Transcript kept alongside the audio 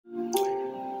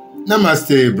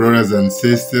Namaste, brothers and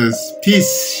sisters.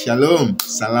 Peace, shalom,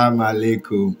 salam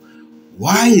alaikum.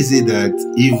 Why is it that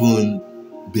even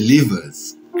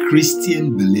believers,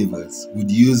 Christian believers, would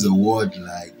use a word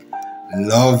like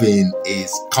loving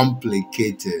is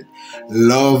complicated,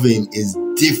 loving is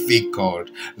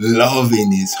difficult,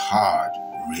 loving is hard?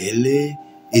 Really?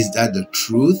 Is that the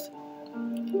truth?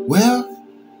 Well,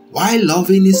 why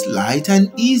loving is light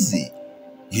and easy?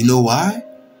 You know why?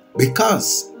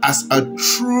 Because as a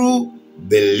true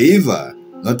believer,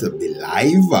 not a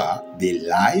believer,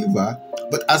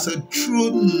 but as a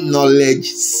true knowledge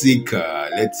seeker,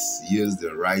 let's use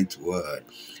the right word,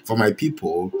 for my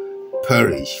people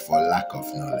perish for lack of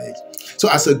knowledge. So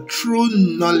as a true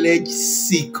knowledge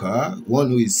seeker, one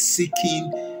who is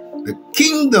seeking the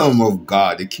kingdom of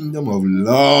God, the kingdom of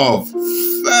love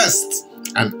first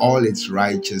and all its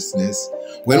righteousness,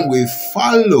 when we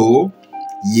follow,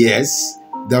 yes,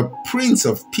 the Prince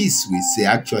of Peace, we say,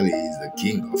 actually is the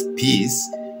King of Peace,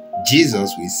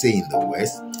 Jesus, we say in the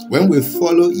West, when we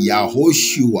follow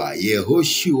Yahushua,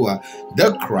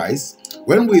 the Christ,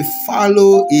 when we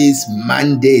follow his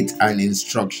mandate and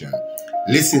instruction,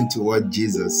 listen to what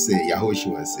Jesus says,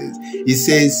 Yahushua says. He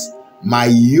says, my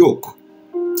yoke,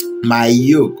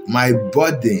 my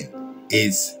burden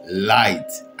is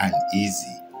light and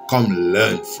easy. Come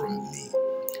learn from me.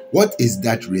 What is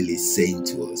that really saying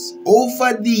to us?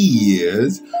 Over the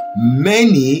years,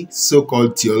 many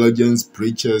so-called theologians,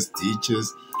 preachers,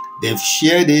 teachers, they've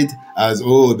shared it as,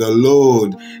 oh, the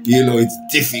Lord, it's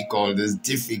difficult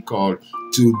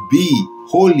to be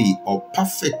holy or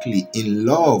perfectly in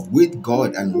love with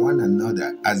God and one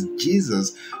another, as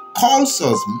Jesus calls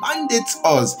us, mandates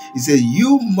us. He says,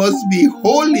 you must be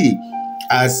holy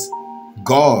as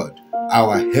God,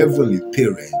 our heavenly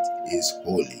parent, is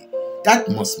holy. That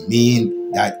must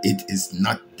mean that it is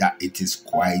not that it is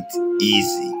quite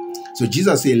easy. So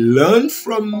Jesus said, learn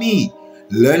from me,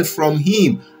 learn from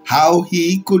him, how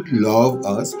he could love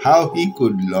us, how he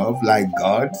could love like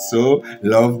God so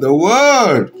loved the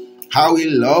world, how he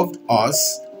loved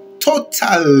us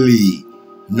totally,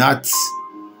 not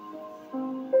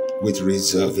with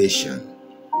reservation.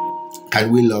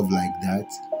 Can we love like that?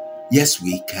 Yes,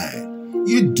 we can.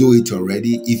 You do it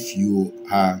already if you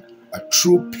are a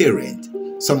true parent,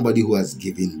 somebody who has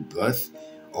given birth,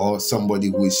 or somebody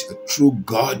who is a true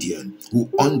guardian,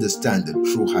 who understands the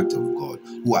true heart of God,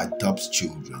 who adopts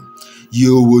children.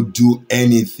 You would do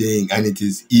anything, and it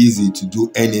is easy to do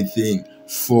anything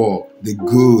for the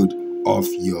good of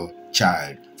your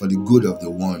child, for the good of the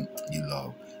one you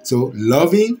love. So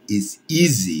loving is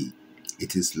easy.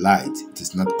 It is light. It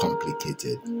is not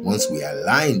complicated. Once we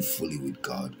align fully with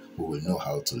God, we will know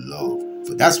how to love.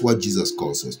 For that's what Jesus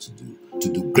calls us to do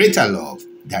greater love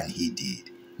than he did.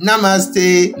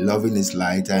 Namaste. Loving is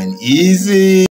light and easy.